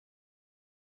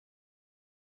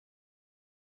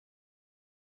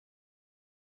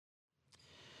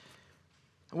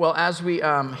Well, as we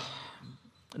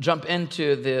jump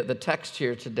into the text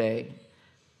here today,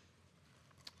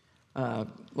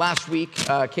 last week,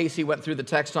 Casey went through the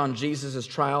text on Jesus'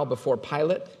 trial before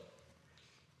Pilate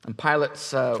and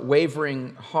Pilate's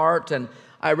wavering heart. And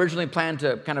I originally planned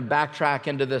to kind of backtrack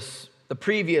into the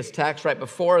previous text right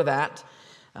before that.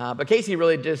 But Casey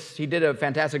really he did a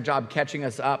fantastic job catching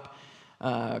us up,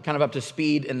 kind of up to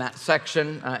speed in that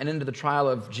section and into the trial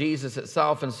of Jesus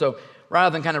itself. And so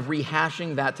rather than kind of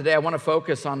rehashing that today, I want to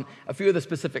focus on a few of the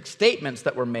specific statements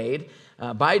that were made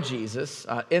by Jesus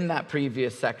in that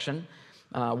previous section,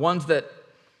 ones that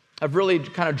have really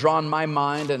kind of drawn my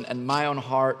mind and my own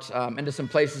heart into some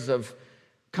places of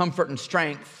comfort and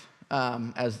strength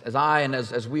as I and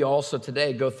as we also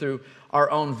today go through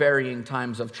our own varying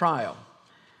times of trial.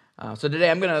 So today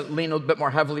I'm going to lean a little bit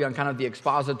more heavily on kind of the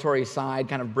expository side,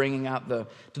 kind of bringing out to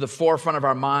the forefront of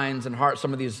our minds and hearts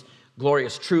some of these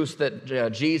glorious truths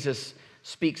that Jesus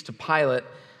speaks to Pilate.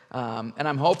 And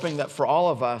I'm hoping that for all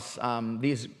of us,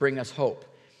 these bring us hope.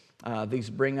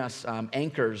 These bring us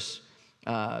anchors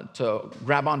to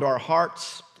grab onto our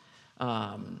hearts,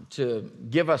 to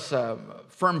give us a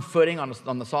firm footing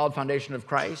on the solid foundation of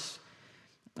Christ,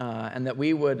 and that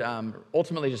we would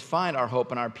ultimately just find our hope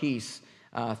and our peace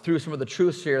through some of the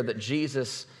truths here that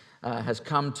Jesus has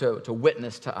come to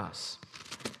witness to us.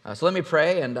 So let me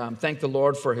pray and thank the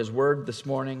Lord for his word this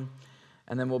morning,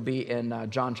 and then we'll be in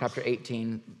John chapter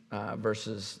 18,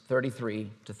 verses 33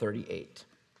 to 38.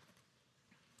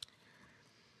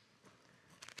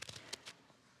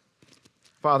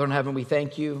 Father in heaven, we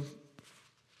thank you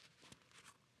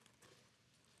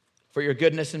for your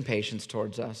goodness and patience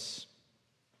towards us.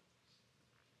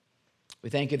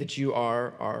 We thank you that you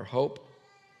are our hope,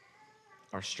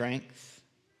 our strength,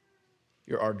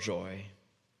 you're our joy.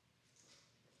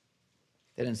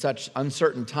 That in such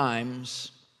uncertain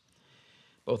times,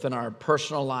 both in our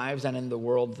personal lives and in the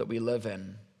world that we live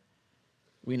in,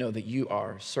 we know that you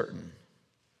are certain.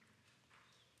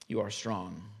 You are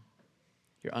strong.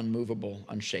 You're unmovable,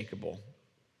 unshakable.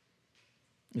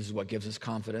 This is what gives us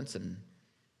confidence and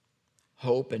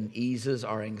hope and eases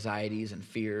our anxieties and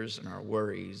fears and our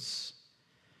worries.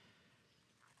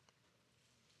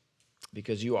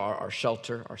 Because you are our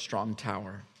shelter, our strong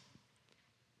tower.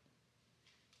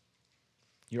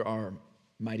 You're our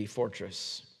mighty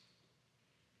fortress.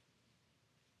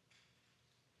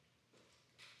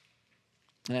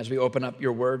 And as we open up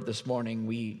your word this morning,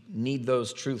 we need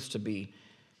those truths to be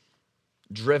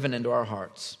driven into our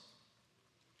hearts.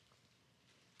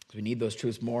 We need those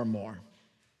truths more and more.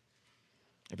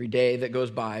 Every day that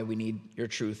goes by, we need your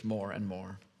truth more and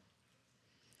more.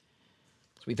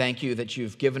 So we thank you that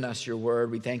you've given us your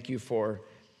word. We thank you for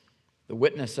the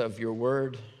witness of your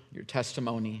word, your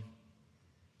testimony.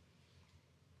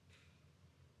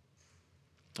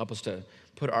 Help us to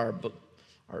put our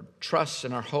trust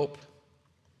and our hope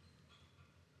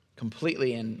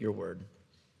completely in your word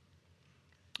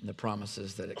and the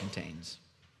promises that it contains.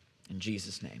 In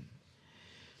Jesus' name,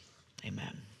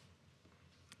 amen.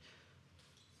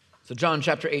 So John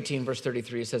chapter 18, verse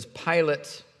 33, it says,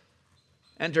 Pilate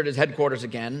entered his headquarters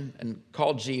again and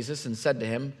called Jesus and said to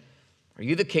him, "Are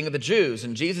you the king of the Jews?"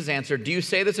 And Jesus answered, "Do you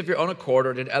say this of your own accord,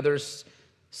 or did others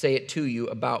say it to you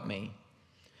about me?"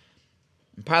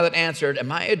 And Pilate answered,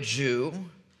 "Am I a Jew?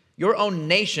 Your own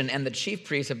nation and the chief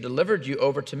priests have delivered you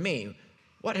over to me.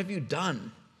 What have you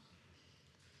done?"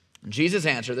 And Jesus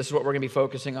answered, this is what we're going to be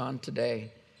focusing on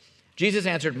today. Jesus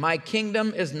answered, "My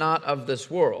kingdom is not of this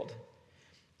world.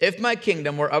 If my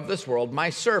kingdom were of this world,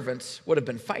 my servants would have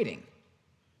been fighting,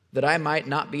 that I might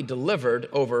not be delivered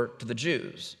over to the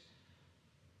Jews.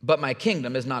 But my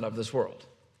kingdom is not of this world."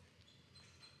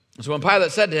 So when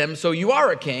Pilate said to him, "So you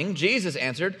are a king?" Jesus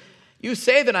answered, "You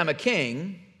say that I'm a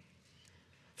king.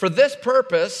 For this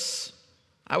purpose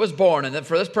I was born, and that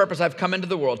for this purpose I've come into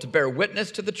the world, to bear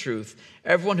witness to the truth.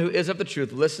 Everyone who is of the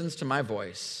truth listens to my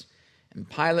voice." And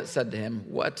Pilate said to him,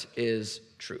 "What is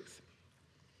truth?"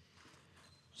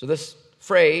 So this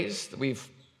phrase that we've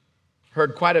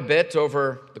heard quite a bit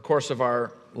over the course of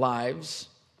our lives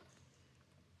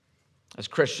as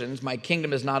Christians, my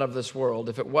kingdom is not of this world.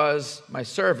 If it was, my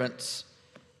servants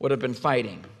would have been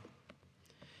fighting.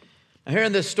 Now here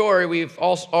in this story, we've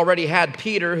already had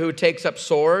Peter, who takes up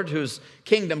sword, whose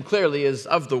kingdom clearly is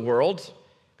of the world,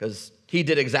 because he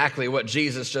did exactly what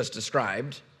Jesus just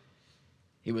described.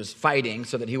 He was fighting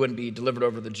so that he wouldn't be delivered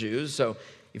over to the Jews. So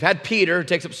you've had Peter, who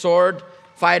takes up sword,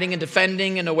 fighting and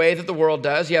defending in a way that the world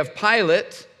does. You have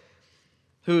Pilate,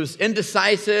 who's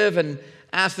indecisive and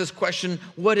asks this question,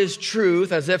 what is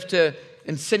truth? As if to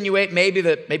insinuate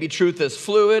maybe truth is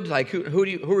fluid. Like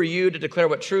who are you to declare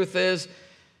what truth is?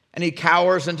 and he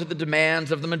cowers into the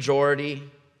demands of the majority.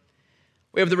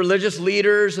 We have the religious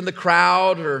leaders in the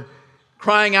crowd who are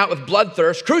crying out with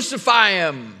bloodthirst, "Crucify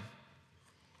him!"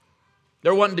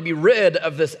 They're wanting to be rid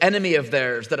of this enemy of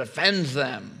theirs that offends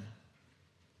them.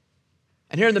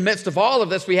 And here in the midst of all of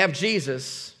this, we have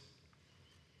Jesus,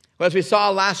 who, as we saw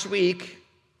last week,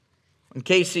 when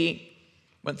Casey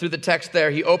went through the text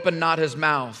there, he opened not his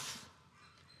mouth.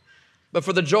 But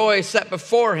for the joy set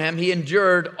before him, he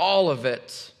endured all of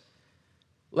it,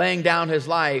 laying down his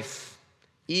life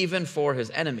even for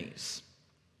his enemies,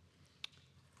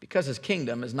 because his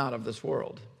kingdom is not of this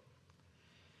world.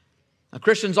 Now,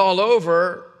 Christians all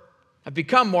over have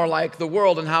become more like the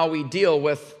world in how we deal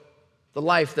with the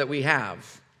life that we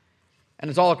have. And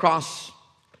it's all across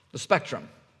the spectrum.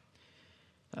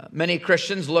 Many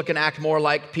Christians look and act more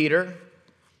like Peter,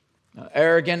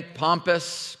 arrogant,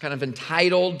 pompous, kind of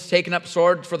entitled, taking up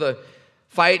sword for the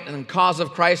fight and cause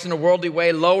of Christ in a worldly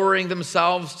way, lowering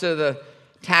themselves to the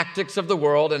tactics of the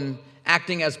world and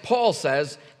acting, as Paul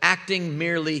says, acting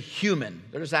merely human.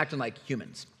 They're just acting like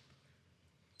humans.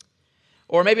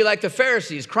 Or maybe like the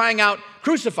Pharisees, crying out,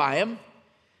 "Crucify him,"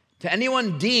 to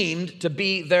anyone deemed to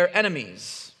be their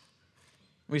enemies.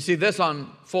 We see this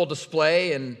on full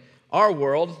display in our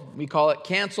world. We call it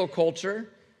cancel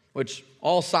culture, which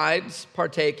all sides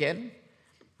partake in.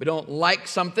 We don't like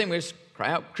something, we just cry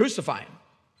out, "Crucify him."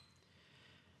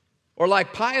 Or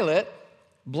like Pilate,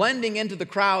 blending into the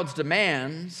crowd's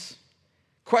demands,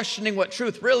 questioning what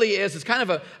truth really is. It's kind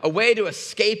of a way to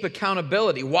escape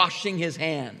accountability, washing his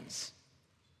hands.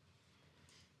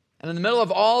 And in the middle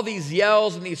of all these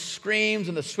yells and these screams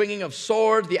and the swinging of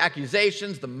swords, the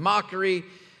accusations, the mockery,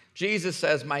 Jesus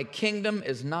says, "My kingdom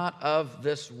is not of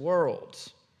this world."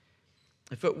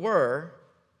 If it were,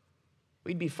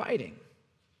 we'd be fighting.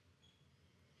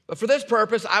 But for this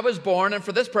purpose I was born, and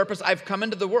for this purpose I've come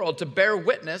into the world, to bear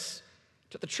witness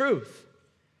to the truth.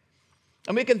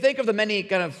 And we can think of the many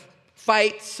kind of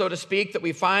fights, so to speak, that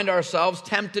we find ourselves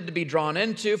tempted to be drawn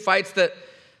into, fights that,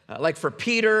 like for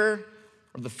Peter,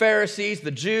 or the Pharisees,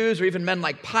 the Jews, or even men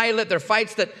like Pilate, they're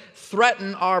fights that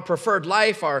threaten our preferred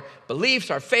life, our beliefs,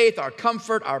 our faith, our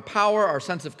comfort, our power, our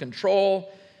sense of control.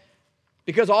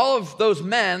 Because all of those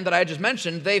men that I just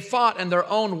mentioned, they fought in their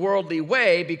own worldly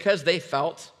way because they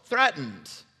felt threatened.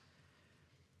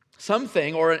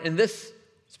 Something, or in this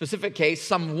specific case,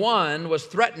 someone was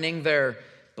threatening their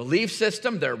belief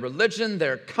system, their religion,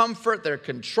 their comfort, their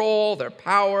control, their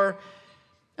power.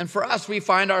 And for us, we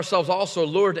find ourselves also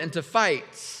lured into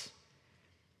fights.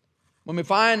 When we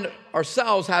find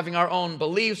ourselves having our own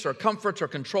beliefs or comforts or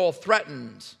control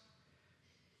threatened.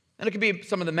 And it could be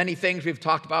some of the many things we've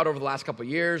talked about over the last couple of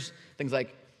years, things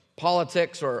like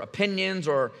politics or opinions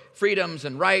or freedoms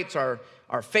and rights, our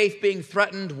faith being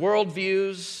threatened,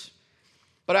 worldviews.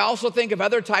 But I also think of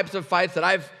other types of fights that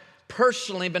I've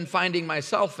personally been finding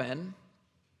myself in.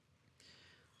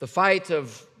 The fight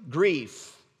of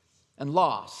grief and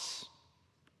loss,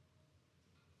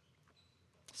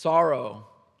 sorrow,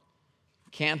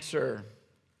 cancer,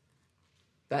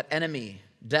 that enemy,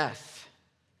 death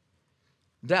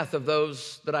of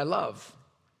those that I love.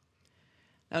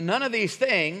 Now, none of these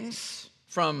things,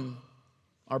 from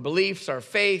our beliefs, our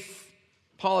faith,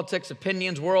 politics,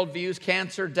 opinions, worldviews,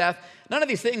 cancer, death, none of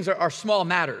these things are small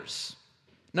matters.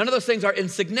 None of those things are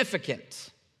insignificant.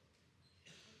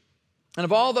 And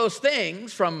of all those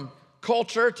things, from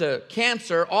culture to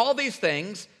cancer, all these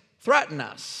things threaten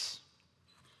us.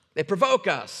 They provoke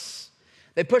us.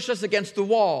 They push us against the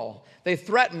wall. They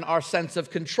threaten our sense of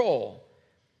control.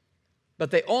 But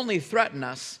they only threaten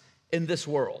us in this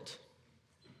world.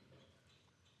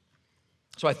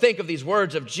 So I think of these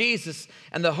words of Jesus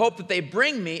and the hope that they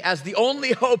bring me as the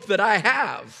only hope that I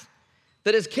have,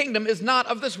 that his kingdom is not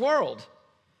of this world.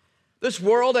 This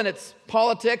world and its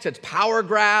politics, its power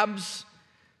grabs,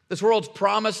 this world's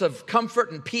promise of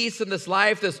comfort and peace in this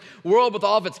life, this world with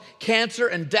all of its cancer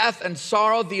and death and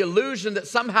sorrow, the illusion that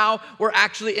somehow we're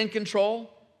actually in control.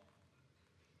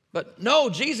 But no,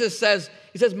 Jesus says,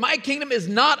 he says, "My kingdom is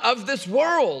not of this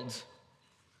world.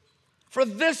 For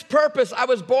this purpose I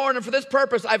was born, and for this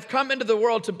purpose I've come into the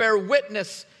world, to bear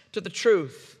witness to the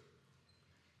truth."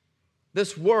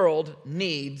 This world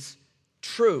needs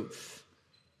truth.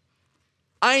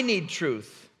 I need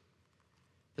truth.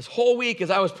 This whole week, as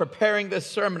I was preparing this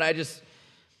sermon, I just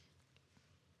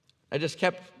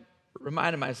kept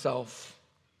reminding myself,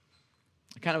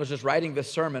 I kind of was just writing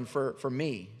this sermon for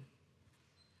me.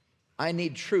 I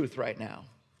need truth right now.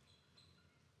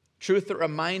 Truth that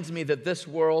reminds me that this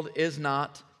world is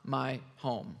not my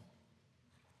home.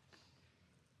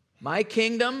 My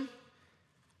kingdom,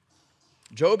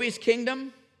 Joby's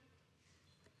kingdom,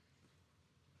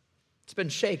 It's been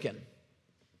shaken.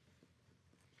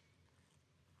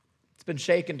 It's been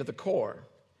shaken to the core.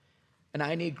 And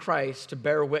I need Christ to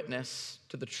bear witness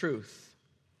to the truth.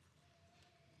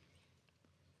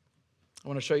 I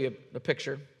want to show you a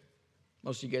picture.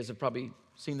 Most of you guys have probably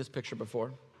seen this picture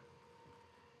before.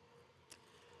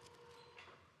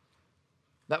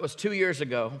 That was 2 years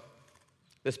ago,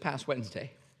 this past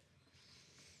Wednesday,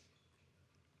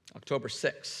 October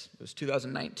 6th. It was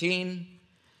 2019.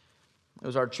 It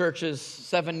was our church's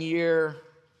 7-year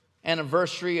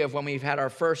anniversary of when we've had our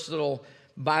first little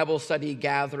Bible study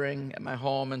gathering at my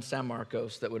home in San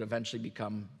Marcos that would eventually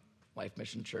become Life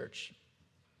Mission Church.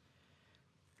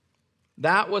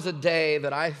 That was a day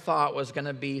that I thought was going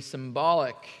to be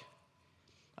symbolic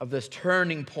of this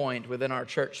turning point within our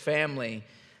church family.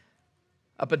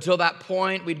 Up until that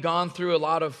point, we'd gone through a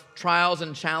lot of trials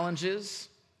and challenges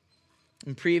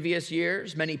in previous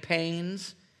years, many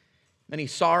pains, many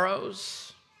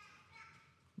sorrows.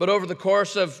 But over the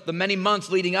course of the many months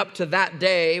leading up to that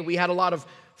day, we had a lot of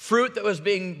fruit that was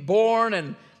being born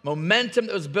and momentum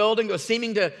that was building, that was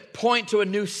seeming to point to a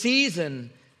new season.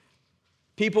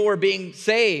 People were being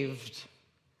saved.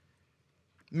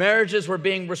 Marriages were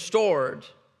being restored.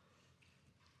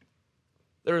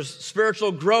 There was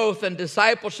spiritual growth and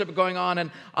discipleship going on,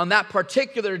 and on that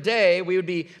particular day, we would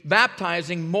be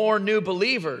baptizing more new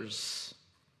believers,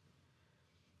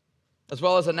 as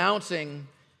well as announcing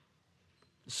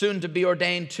soon to be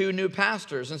ordained 2 new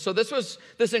pastors. And so this was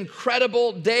this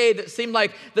incredible day that seemed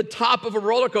like the top of a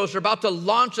roller coaster, about to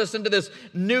launch us into this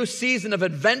new season of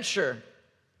adventure.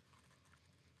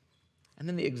 And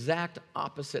then the exact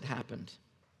opposite happened.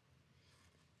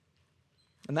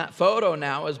 And that photo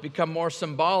now has become more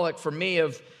symbolic for me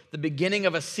of the beginning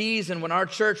of a season when our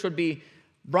church would be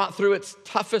brought through its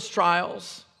toughest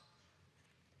trials.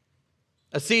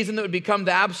 A season that would become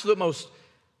the absolute most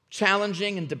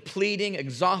challenging and depleting,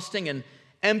 exhausting and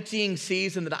emptying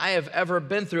season that I have ever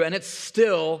been through, and it's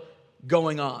still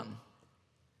going on.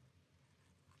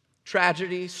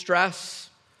 Tragedy, stress,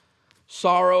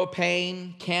 sorrow,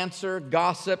 pain, cancer,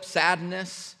 gossip,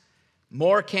 sadness,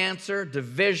 more cancer,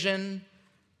 division,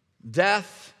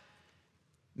 death,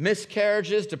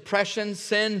 miscarriages, depression,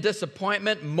 sin,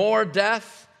 disappointment, more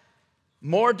death,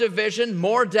 more division,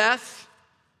 more death,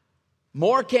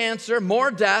 more cancer, more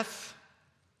death,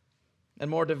 and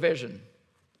more division.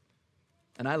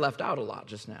 And I left out a lot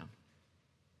just now.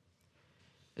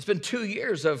 It's been 2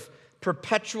 years of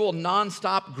perpetual,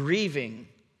 nonstop grieving.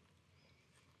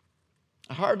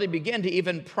 I hardly begin to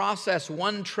even process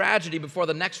one tragedy before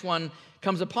the next one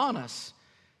comes upon us.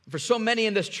 For so many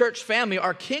in this church family,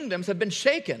 our kingdoms have been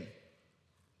shaken.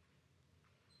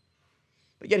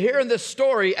 But yet here in this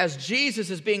story, as Jesus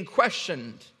is being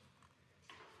questioned,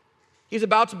 he's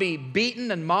about to be beaten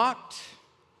and mocked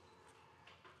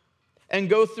and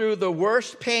go through the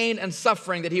worst pain and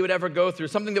suffering that he would ever go through,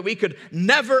 something that we could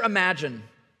never imagine.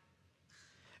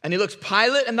 And he looks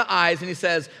Pilate in the eyes and he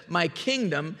says, "My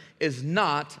kingdom is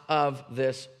not of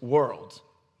this world."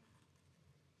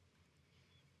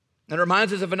 And it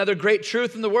reminds us of another great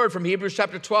truth in the word from Hebrews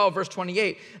chapter 12, verse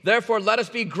 28. Therefore, let us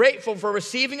be grateful for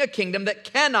receiving a kingdom that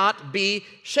cannot be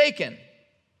shaken.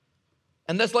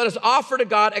 And thus let us offer to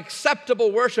God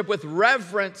acceptable worship with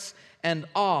reverence and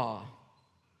awe.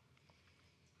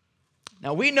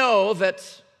 Now we know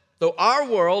that though our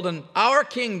world and our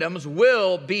kingdoms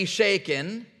will be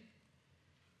shaken,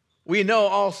 we know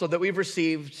also that we've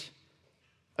received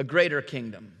a greater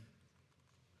kingdom,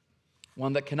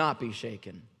 one that cannot be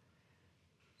shaken.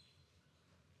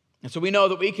 And so we know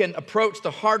that we can approach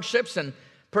the hardships and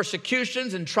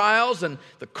persecutions and trials and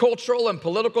the cultural and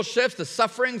political shifts, the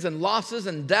sufferings and losses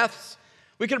and deaths.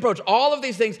 We can approach all of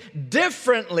these things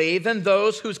differently than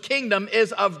those whose kingdom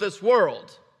is of this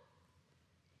world.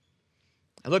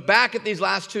 I look back at these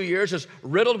last 2 years just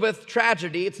riddled with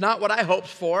tragedy. It's not what I hoped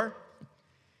for.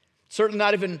 Certainly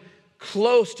not even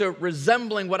close to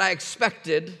resembling what I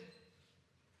expected.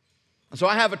 And so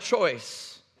I have a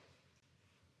choice.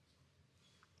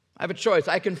 I have a choice.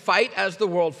 I can fight as the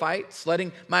world fights,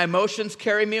 letting my emotions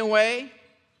carry me away.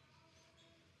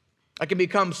 I can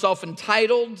become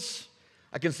self-entitled.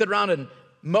 I can sit around and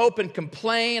mope and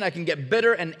complain. I can get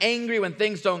bitter and angry when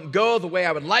things don't go the way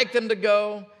I would like them to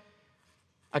go.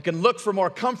 I can look for more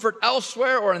comfort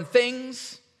elsewhere or in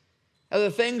things, other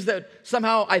things that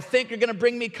somehow I think are going to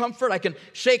bring me comfort. I can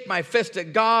shake my fist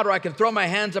at God, or I can throw my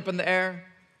hands up in the air.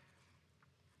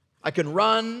 I can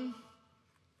run.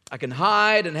 I can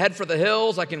hide and head for the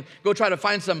hills. I can go try to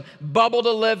find some bubble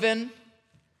to live in.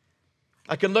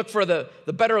 I can look for the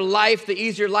better life, the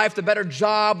easier life, the better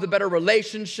job, the better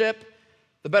relationship.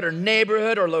 the better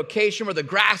neighborhood or location where the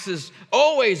grass is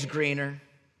always greener,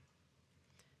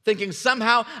 thinking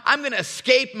somehow I'm going to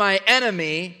escape my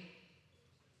enemy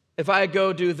if I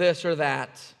go do this or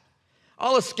that.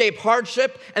 I'll escape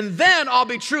hardship, and then I'll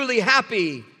be truly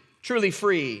happy, truly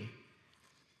free.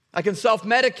 I can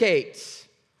self-medicate,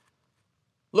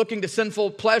 looking to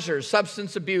sinful pleasures,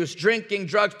 substance abuse, drinking,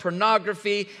 drugs,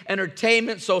 pornography,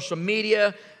 entertainment, social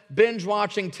media, binge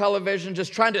watching television,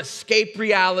 just trying to escape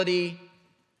reality.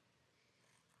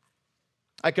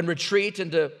 I can retreat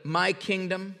into my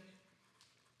kingdom.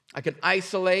 I can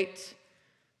isolate.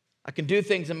 I can do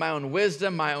things in my own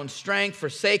wisdom, my own strength,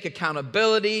 forsake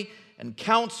accountability and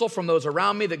counsel from those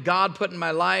around me that God put in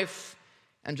my life,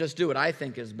 and just do what I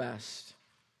think is best.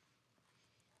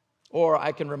 Or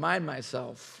I can remind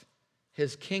myself,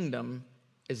 his kingdom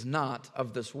is not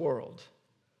of this world.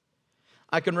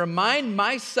 I can remind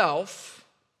myself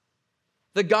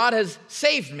that God has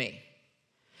saved me,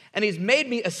 and he's made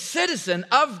me a citizen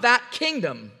of that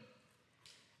kingdom.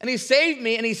 And he saved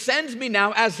me, and he sends me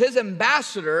now as his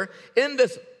ambassador in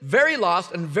this very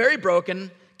lost and very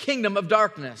broken kingdom of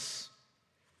darkness.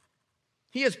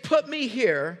 He has put me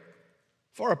here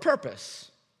for a purpose.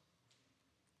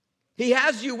 He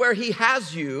has you where he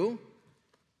has you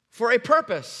for a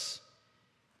purpose.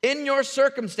 In your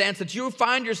circumstance that you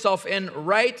find yourself in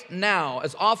right now,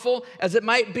 as awful as it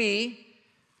might be,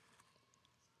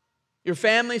 your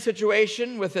family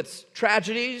situation with its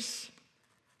tragedies,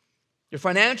 your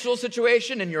financial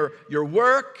situation and your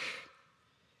work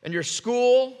and your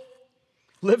school,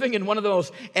 living in one of the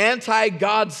most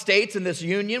anti-God states in this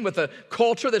union with a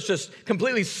culture that's just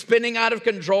completely spinning out of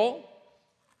control.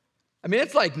 I mean,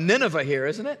 it's like Nineveh here,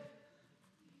 isn't it?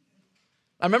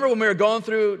 I remember when we were going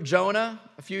through Jonah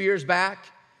a few years back,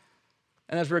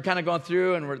 and as we were kind of going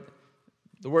through and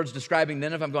the words describing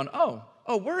Nineveh, I'm going, oh,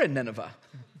 we're in Nineveh.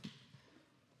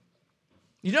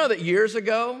 You know that years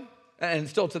ago, and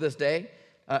still to this day,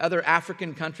 other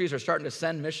African countries are starting to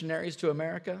send missionaries to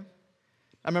America.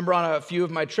 I remember on a few of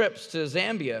my trips to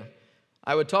Zambia,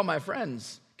 I would tell my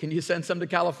friends, can you send some to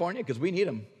California? Because we need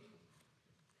them.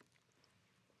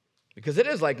 Because it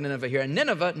is like Nineveh here, and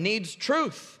Nineveh needs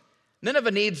truth.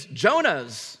 Nineveh needs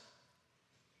Jonahs.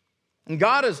 And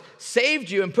God has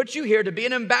saved you and put you here to be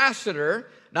an ambassador,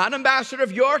 not an ambassador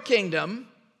of your kingdom,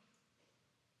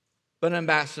 but an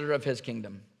ambassador of his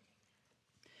kingdom.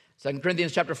 2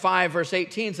 Corinthians chapter 5, verse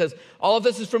 18 says, all of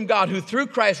this is from God, who through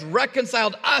Christ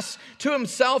reconciled us to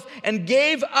himself and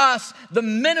gave us the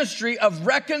ministry of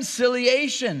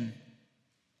reconciliation.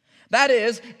 That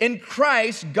is, in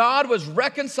Christ, God was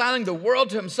reconciling the world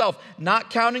to himself,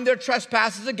 not counting their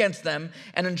trespasses against them,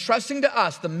 and entrusting to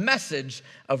us the message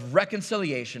of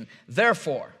reconciliation.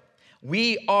 Therefore,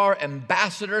 we are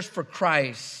ambassadors for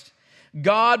Christ,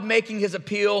 God making his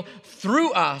appeal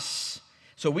through us.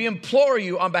 So we implore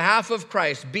you on behalf of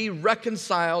Christ, be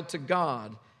reconciled to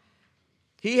God.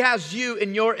 He has you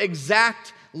in your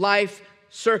exact life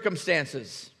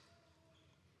circumstances,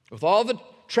 with all the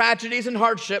tragedies and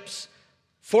hardships,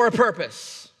 for a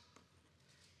purpose.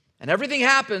 And everything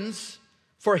happens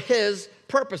for his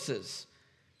purposes.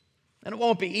 And it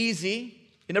won't be easy.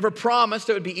 He never promised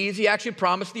it would be easy. He actually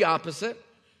promised the opposite.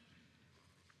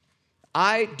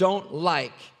 I don't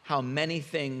like how many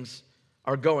things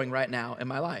are going right now in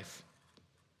my life.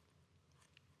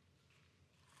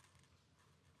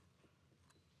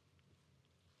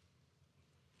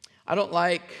 I don't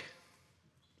like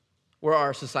where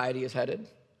our society is headed.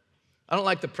 I don't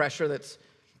like the pressure that's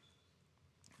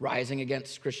rising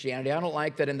against Christianity. I don't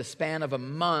like that in the span of a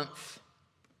month,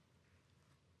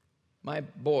 my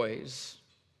boys,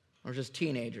 or just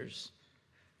teenagers,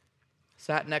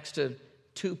 sat next to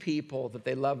two people that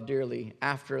they loved dearly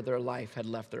after their life had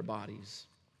left their bodies.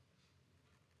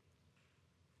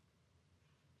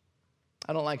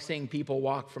 I don't like seeing people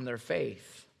walk from their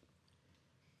faith,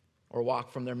 or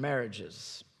walk from their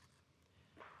marriages,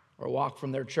 or walk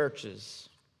from their churches,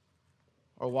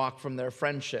 or walk from their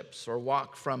friendships, or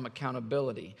walk from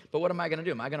accountability. But what am I going to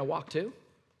do? Am I going to walk too?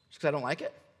 Just because I don't like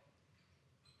it?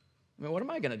 I mean, what am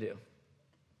I going to do?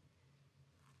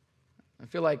 I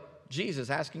feel like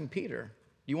Jesus asking Peter,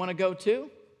 you want to go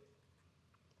too?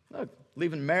 Look,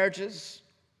 leaving marriages,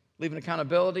 leaving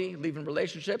accountability, leaving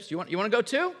relationships. You want to go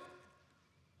too?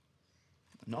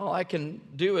 And all I can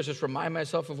do is just remind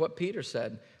myself of what Peter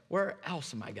said. Where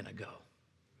else am I going to go?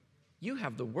 You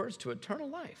have the words to eternal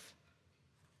life.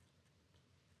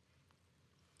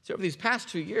 So over these past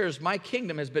 2 years, my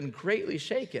kingdom has been greatly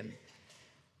shaken.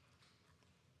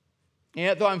 And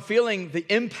yet, though I'm feeling the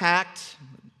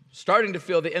starting to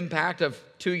feel the impact of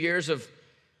 2 years of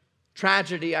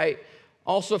tragedy, I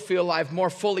also feel I've more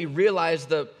fully realized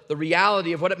the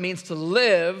reality of what it means to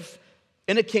live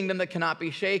in a kingdom that cannot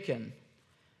be shaken.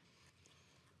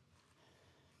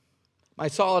 My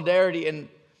solidarity in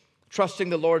trusting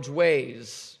the Lord's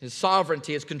ways, His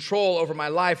sovereignty, His control over my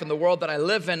life and the world that I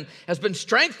live in has been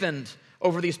strengthened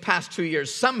over these past 2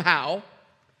 years somehow.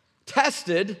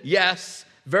 Tested, yes,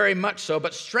 very much so,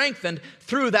 but strengthened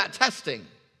through that testing.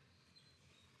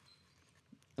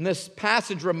 And this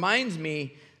passage reminds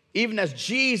me, even as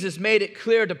Jesus made it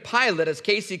clear to Pilate, as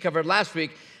Casey covered last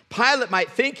week, Pilate might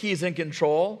think he's in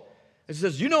control. He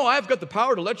says, you know, I've got the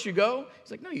power to let you go.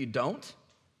 He's like, no, you don't.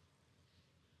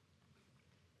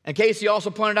 And Casey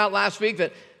also pointed out last week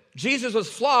that Jesus was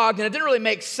flogged, and it didn't really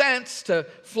make sense to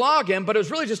flog him, but it was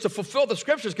really just to fulfill the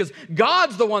scriptures because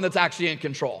God's the one that's actually in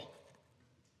control.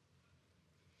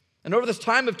 And over this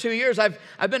time of 2 years, I've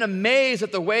been amazed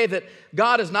at the way that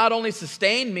God has not only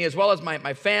sustained me as well as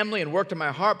my family and worked in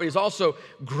my heart, but He's also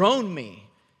grown me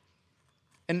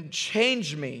and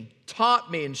changed me,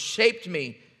 taught me and shaped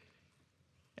me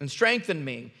and strengthened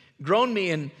me, grown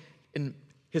me in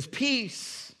His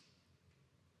peace,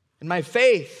 in my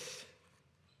faith,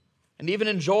 and even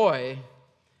in joy,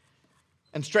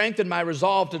 and strengthened my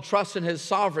resolve to trust in His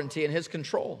sovereignty and His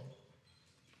control.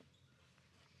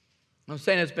 I'm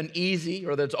saying it's been easy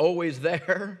or that it's always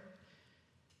there,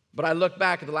 but I look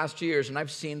back at the last 2 years and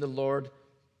I've seen the Lord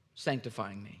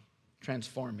sanctifying me,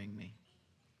 transforming me,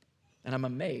 and I'm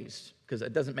amazed because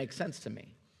it doesn't make sense to me.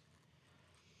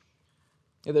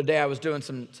 The other day I was doing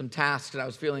some tasks and I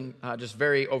was feeling just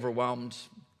very overwhelmed,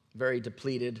 very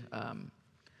depleted,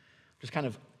 just kind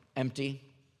of empty.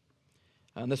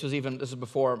 And this is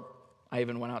before I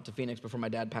even went out to Phoenix, before my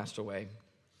dad passed away.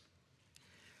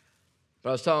 But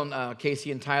I was telling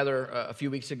Casey and Tyler a few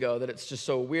weeks ago that it's just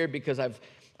so weird because I've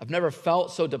never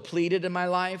felt so depleted in my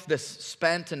life, this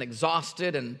spent and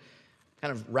exhausted and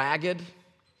kind of ragged.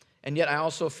 And yet I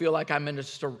also feel like I'm in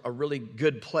just a really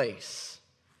good place.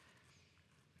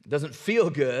 It doesn't feel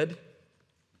good.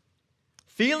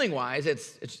 Feeling-wise,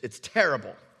 it's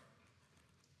terrible.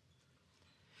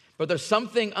 But there's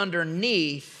something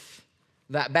underneath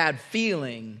that bad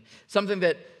feeling, something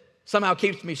that somehow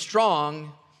keeps me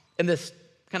strong in this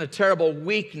kind of terrible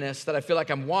weakness that I feel like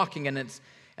I'm walking in. And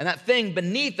that thing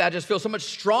beneath that just feels so much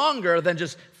stronger than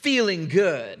just feeling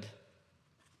good.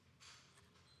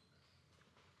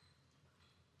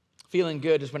 Feeling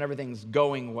good is when everything's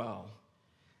going well.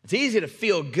 It's easy to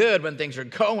feel good when things are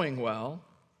going well.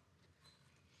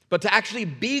 But to actually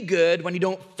be good when you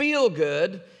don't feel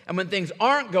good and when things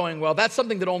aren't going well, that's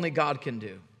something that only God can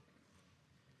do.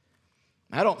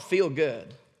 I don't feel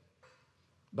good,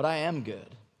 but I am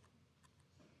good.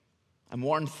 I'm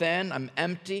worn thin, I'm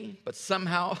empty, but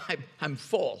somehow I'm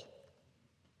full.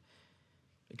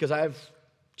 Because I've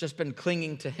just been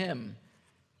clinging to Him,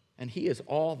 and He is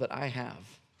all that I have.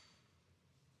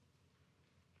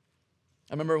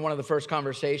 I remember one of the first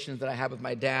conversations that I had with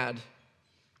my dad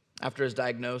after his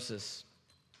diagnosis.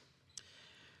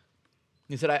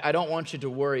 He said, I don't want you to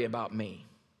worry about me.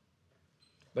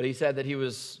 But he said that he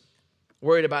was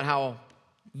worried about how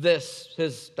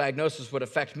his diagnosis would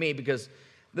affect me because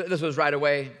this was right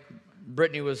away.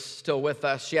 Brittany was still with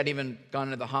us. She hadn't even gone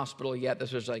into the hospital yet.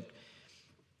 This was like,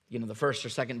 the first or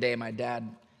second day my dad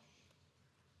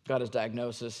got his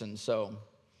diagnosis. And so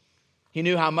he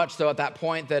knew how much, though, at that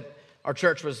point that our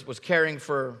church was caring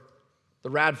for the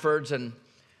Radfords. And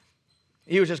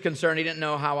he was just concerned. He didn't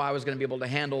know how I was going to be able to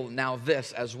handle now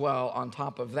this as well on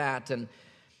top of that. And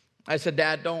I said,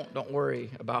 Dad, don't worry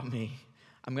about me.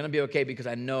 I'm going to be okay because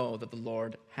I know that the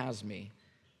Lord has me.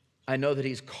 I know that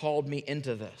He's called me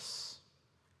into this.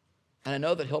 And I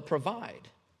know that He'll provide.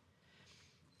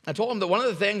 I told him that one of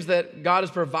the things that God has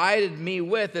provided me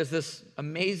with is this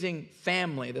amazing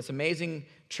family, this amazing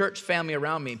church family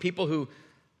around me, people who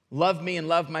love me and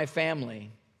love my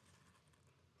family.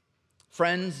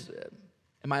 Friends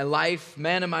in my life,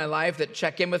 men in my life that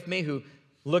check in with me, who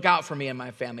look out for me and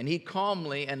my family. And he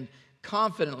calmly and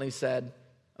confidently said,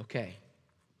 okay,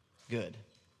 good.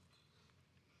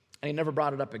 And he never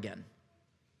brought it up again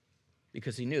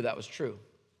because he knew that was true.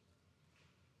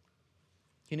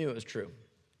 He knew it was true.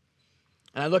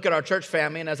 And I look at our church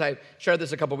family, and as I shared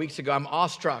this a couple weeks ago, I'm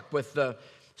awestruck with the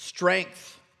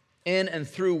strength in and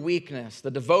through weakness,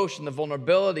 the devotion, the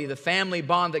vulnerability, the family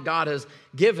bond that God has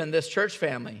given this church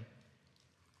family.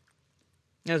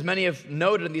 And as many have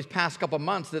noted in these past couple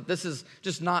months, that this is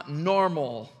just not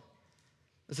normal.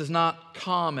 This is not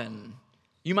common.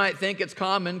 You might think it's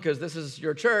common because this is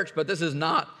your church, but this is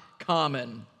not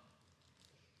common.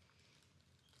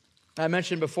 I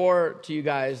mentioned before to you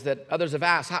guys that others have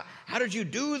asked, how did you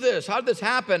do this? How did this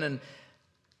happen? And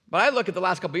But I look at the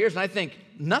last couple of years and I think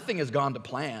nothing has gone to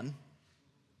plan.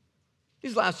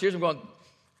 These last years I'm going,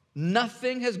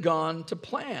 nothing has gone to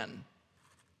plan.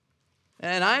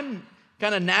 And I'm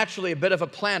kind of naturally a bit of a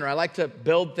planner. I like to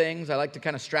build things. I like to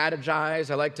kind of strategize.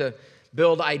 I like to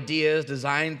build ideas,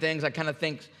 design things. I kind of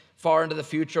think far into the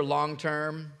future, long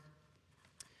term.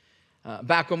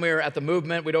 Back when we were at the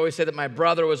movement, we'd always say that my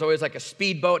brother was always like a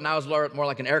speedboat and I was more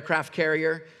like an aircraft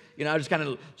carrier. You know, just kind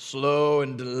of slow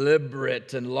and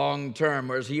deliberate and long term,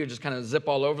 whereas he would just kind of zip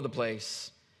all over the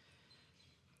place.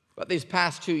 But these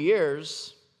past 2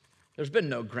 years, there's been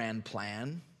no grand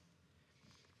plan.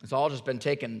 It's all just been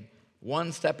taken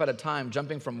one step at a time,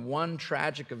 jumping from one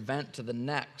tragic event to the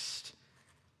next.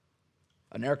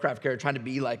 An aircraft carrier trying to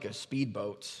be like a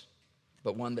speedboat,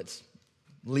 but one that's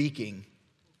leaking.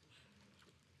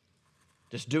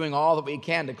 Just doing all that we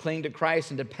can to cling to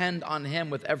Christ and depend on Him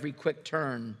with every quick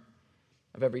turn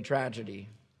of every tragedy.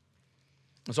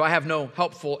 And so I have no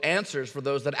helpful answers for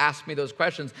those that ask me those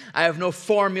questions. I have no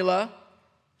formula.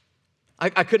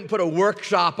 I couldn't put a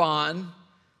workshop on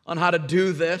how to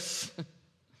do this.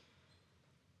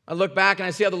 I look back and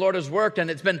I see how the Lord has worked, and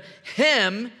it's been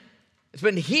Him, it's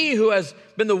been He who has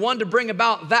been the one to bring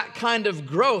about that kind of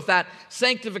growth, that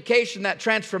sanctification, that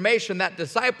transformation, that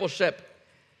discipleship.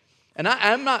 And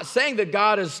I'm not saying that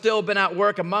God has still been at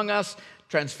work among us,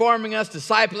 transforming us,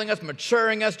 discipling us,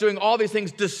 maturing us, doing all these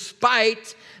things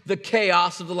despite the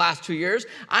chaos of the last 2 years.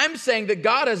 I'm saying that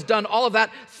God has done all of that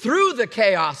through the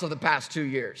chaos of the past 2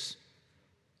 years.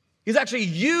 He's actually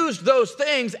used those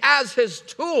things as His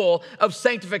tool of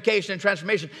sanctification and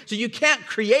transformation. So you can't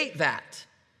create that.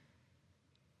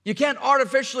 You can't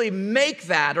artificially make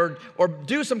that or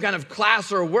do some kind of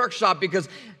class or workshop, because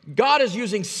God is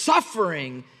using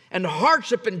suffering and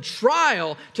hardship and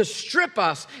trial to strip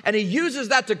us, and He uses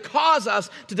that to cause us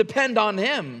to depend on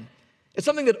Him. It's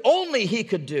something that only He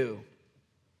could do.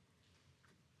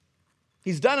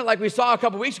 He's done it, like we saw a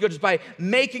couple weeks ago, just by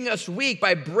making us weak,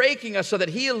 by breaking us so that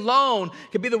He alone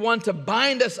could be the one to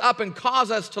bind us up and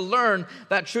cause us to learn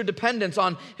that true dependence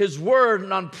on His Word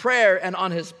and on prayer and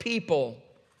on His people.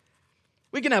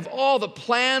 We can have all the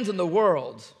plans in the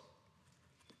world.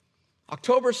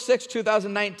 October 6,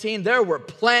 2019, there were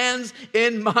plans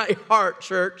in my heart,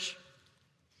 church.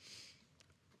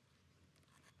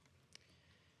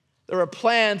 There were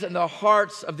plans in the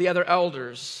hearts of the other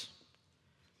elders.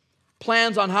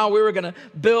 Plans on how we were going to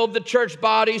build the church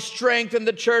body, strengthen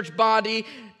the church body,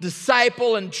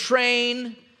 disciple and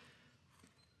train.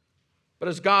 But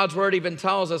as God's word even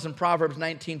tells us in Proverbs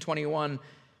 19:21,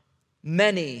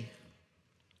 many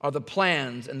are the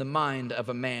plans in the mind of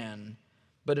a man,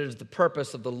 but it is the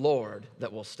purpose of the Lord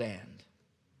that will stand.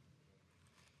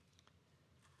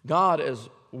 God is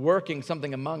working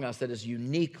something among us that is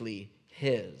uniquely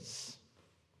His,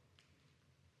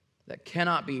 that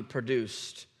cannot be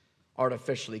produced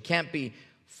artificially, can't be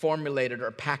formulated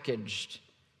or packaged.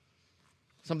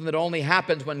 Something that only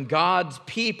happens when God's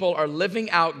people are living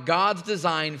out God's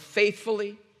design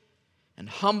faithfully and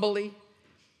humbly,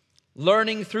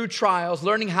 learning through trials,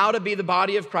 learning how to be the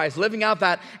body of Christ, living out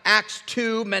that Acts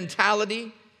 2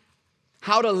 mentality,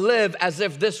 how to live as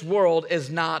if this world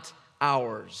is not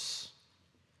ours.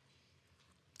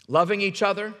 Loving each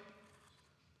other,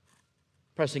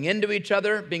 pressing into each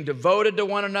other, being devoted to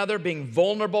one another, being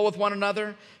vulnerable with one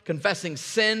another, confessing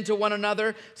sin to one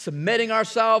another, submitting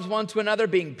ourselves one to another,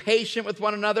 being patient with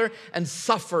one another, and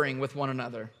suffering with one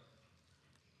another.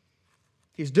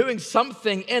 He's doing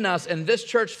something in us in this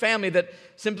church family that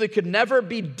simply could never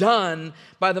be done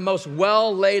by the most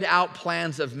well laid out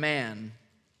plans of man.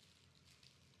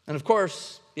 And of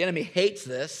course, the enemy hates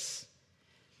this.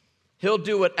 He'll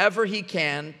do whatever he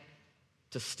can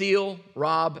to steal,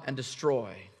 rob, and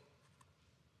destroy.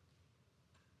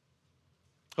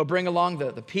 He'll bring along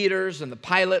the Peters and the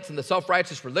Pilates and the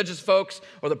self-righteous religious folks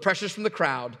or the pressures from the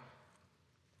crowd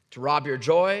to rob your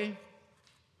joy,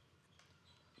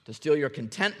 to steal your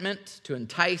contentment, to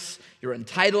entice your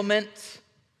entitlement,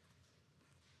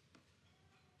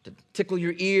 to tickle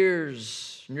your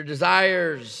ears and your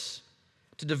desires,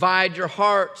 to divide your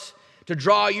heart, to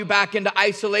draw you back into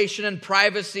isolation and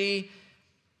privacy,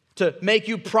 to make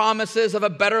you promises of a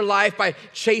better life by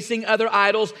chasing other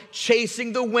idols,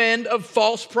 chasing the wind of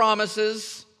false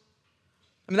promises.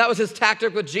 I mean, that was his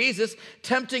tactic with Jesus,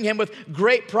 tempting him with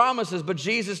great promises, but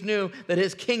Jesus knew that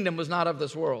his kingdom was not of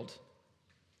this world.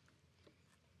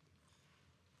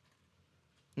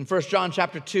 In 1 John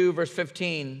chapter 2, verse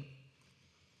 15,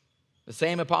 the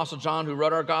same Apostle John who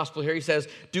wrote our gospel here, he says,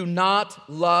 "Do not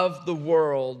love the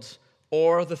world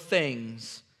or the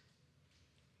things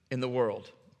in the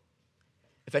world.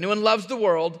 If anyone loves the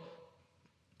world,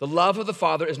 The love of the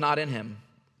Father is not in him.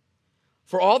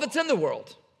 For all that's in the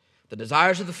world, the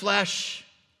desires of the flesh,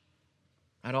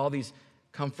 and all these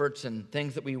comforts and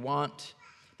things that we want,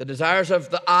 the desires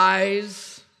of the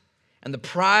eyes and the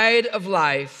pride of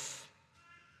life,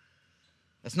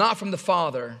 that's not from the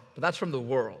Father, but that's from the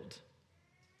world.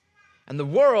 And the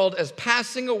world is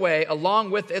passing away along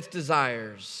with its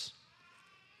desires.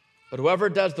 But whoever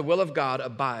does the will of God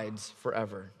abides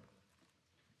forever.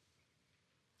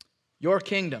 Your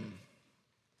kingdom,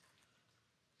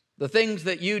 the things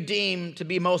that you deem to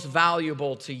be most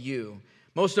valuable to you,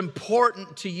 most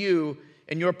important to you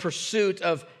in your pursuit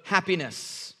of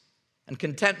happiness and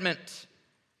contentment,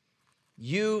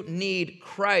 you need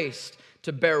Christ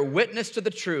to bear witness to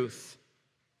the truth,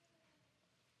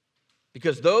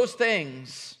 because those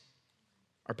things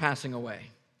are passing away.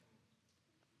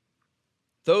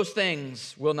 Those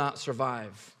things will not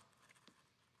survive.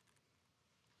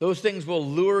 Those things will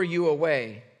lure you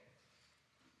away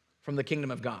from the kingdom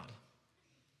of God.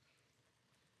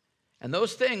 And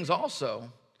those things also,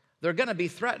 they're going to be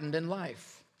threatened in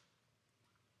life.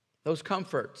 Those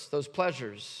comforts, those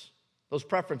pleasures, those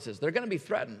preferences, they're going to be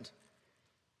threatened.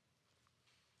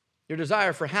 Your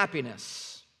desire for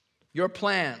happiness, your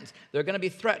plans, they're going to be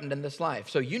threatened in this life.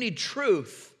 So you need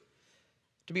truth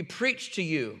to be preached to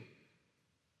you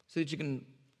so that you can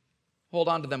hold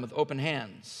on to them with open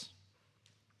hands.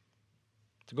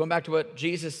 So going back to what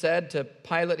Jesus said to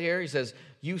Pilate here, he says,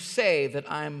 you say that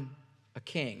I'm a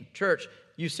king. Church,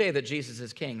 you say that Jesus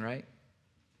is king, right?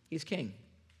 He's king.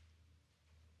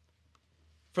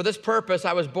 For this purpose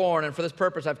I was born, and for this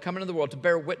purpose I've come into the world, to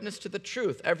bear witness to the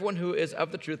truth. Everyone who is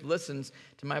of the truth listens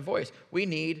to my voice. We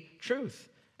need truth.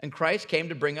 And Christ came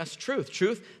to bring us truth.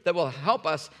 Truth that will help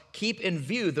us keep in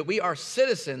view that we are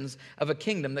citizens of a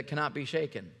kingdom that cannot be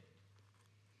shaken.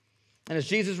 And as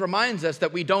Jesus reminds us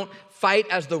that we don't fight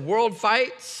as the world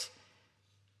fights,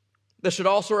 this should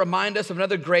also remind us of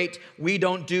another great "we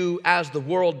don't do as the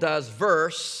world does"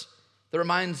 verse that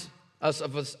reminds us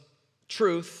of this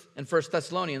truth in 1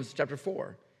 Thessalonians chapter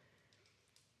 4.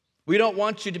 We don't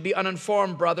want you to be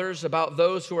uninformed, brothers, about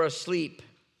those who are asleep,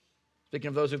 speaking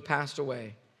of those who've passed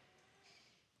away.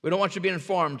 We don't want you to be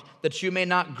informed that you may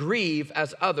not grieve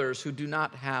as others who do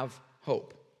not have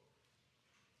hope.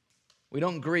 We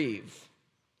don't grieve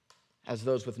as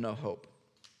those with no hope.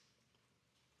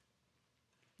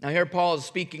 Now here Paul is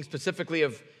speaking specifically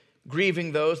of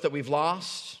grieving those that we've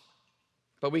lost,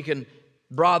 but we can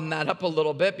broaden that up a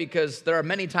little bit because there are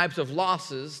many types of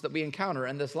losses that we encounter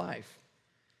in this life.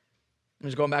 I'm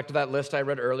just going back to that list I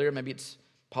read earlier. Maybe it's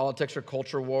politics or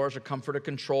culture wars or comfort or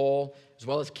control, as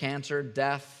well as cancer,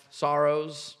 death,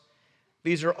 sorrows.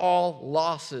 These are all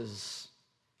losses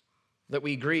that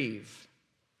we grieve.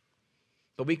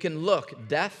 But we can look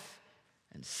death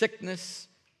and sickness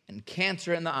and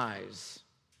cancer in the eyes,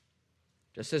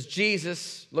 just as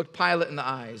Jesus looked Pilate in the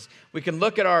eyes. We can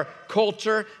look at our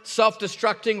culture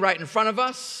self-destructing right in front of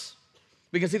us.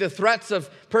 We can see the threats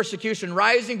of persecution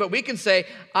rising, but we can say,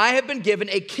 I have been given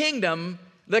a kingdom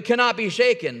that cannot be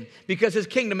shaken because his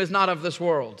kingdom is not of this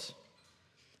world.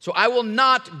 So I will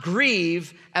not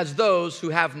grieve as those who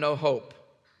have no hope.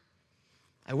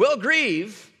 I will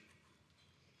grieve,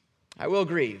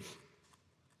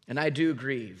 and I do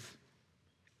grieve,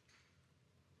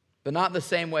 but not in the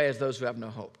same way as those who have no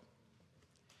hope.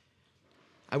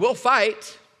 I will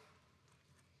fight,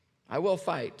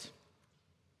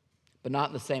 but not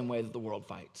in the same way that the world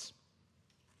fights.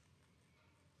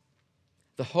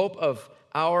 The hope of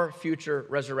our future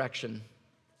resurrection,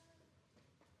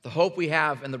 the hope we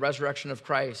have in the resurrection of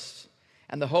Christ,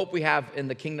 and the hope we have in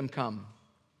the kingdom come.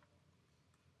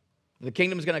 The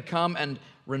kingdom is going to come and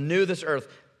renew this earth.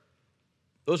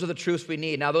 Those are the truths we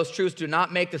need. Now, those truths do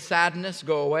not make the sadness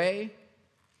go away.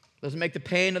 Doesn't make the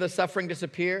pain or the suffering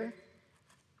disappear.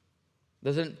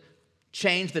 Doesn't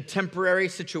change the temporary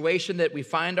situation that we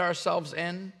find ourselves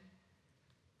in.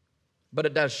 But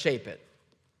it does shape it.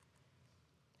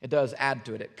 It does add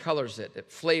to it. It colors it.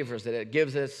 It flavors it. It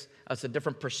gives us a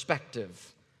different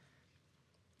perspective.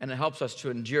 And it helps us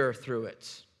to endure through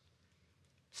it.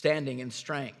 Standing in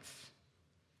strength.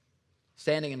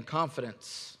 Standing in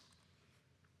confidence.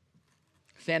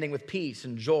 Standing with peace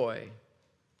and joy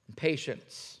and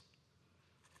patience.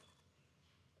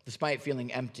 Despite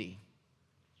feeling empty.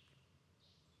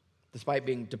 Despite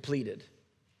being depleted.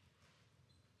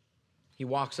 He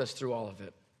walks us through all of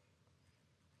it.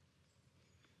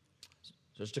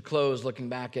 Just to close, looking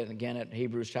back again at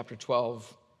Hebrews chapter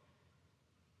 12,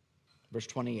 verse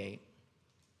 28.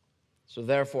 So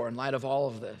therefore, in light of all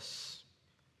of this,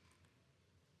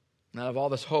 in light of all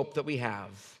this hope that we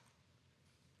have,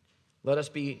 Let us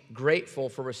be grateful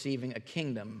for receiving a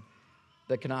kingdom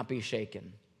that cannot be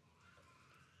shaken.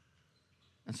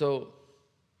 And so,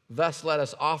 thus, let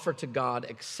us offer to God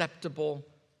acceptable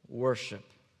worship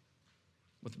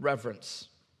with reverence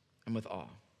and with awe.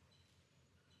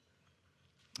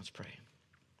 Let's pray.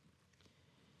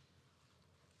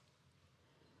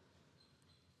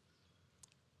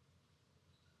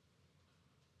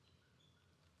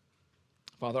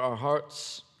 Father, our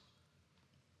hearts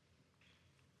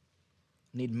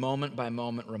need moment by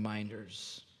moment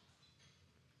reminders.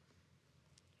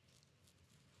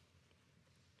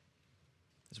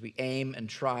 As we aim and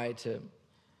try to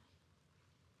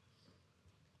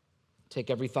take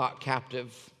every thought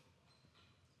captive,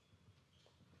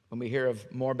 when we hear of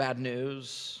more bad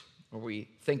news, or we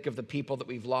think of the people that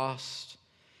we've lost,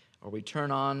 or we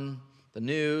turn on the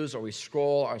news, or we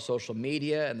scroll our social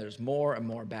media and there's more and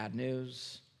more bad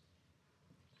news.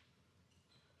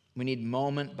 We need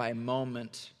moment by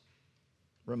moment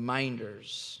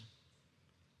reminders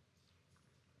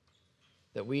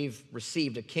that we've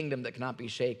received a kingdom that cannot be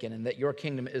shaken and that your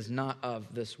kingdom is not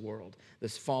of this world,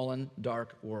 this fallen,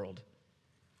 dark world.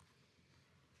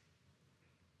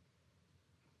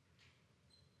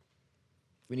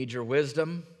 We need your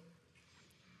wisdom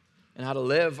and how to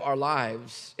live our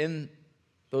lives in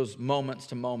those moments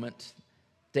to moment,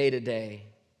 day to day.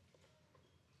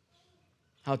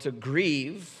 How to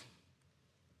grieve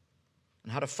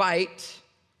and how to fight,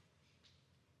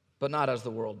 but not as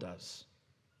the world does.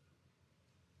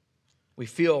 We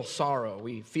feel sorrow,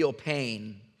 we feel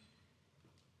pain,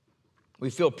 we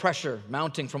feel pressure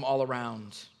mounting from all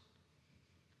around.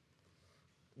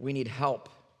 We need help.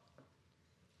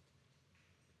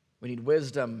 We need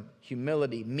wisdom,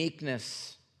 humility,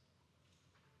 meekness.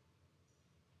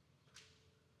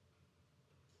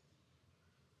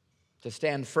 To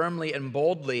stand firmly and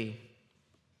boldly,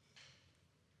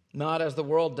 not as the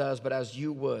world does, but as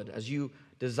you would, as you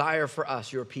desire for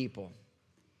us, your people.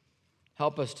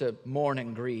 Help us to mourn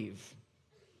and grieve.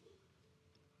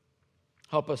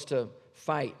 Help us to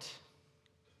fight.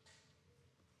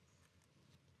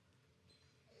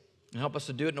 And help us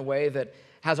to do it in a way that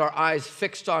has our eyes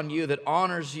fixed on you, that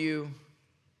honors you,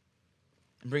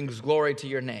 and brings glory to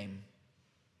your name.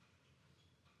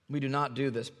 We do not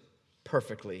do this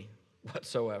perfectly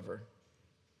whatsoever.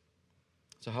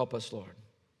 So help us, Lord.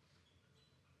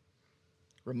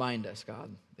 Remind us,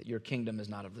 God, that your kingdom is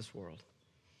not of this world.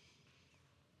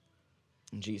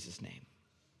 In Jesus' name,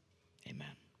 amen.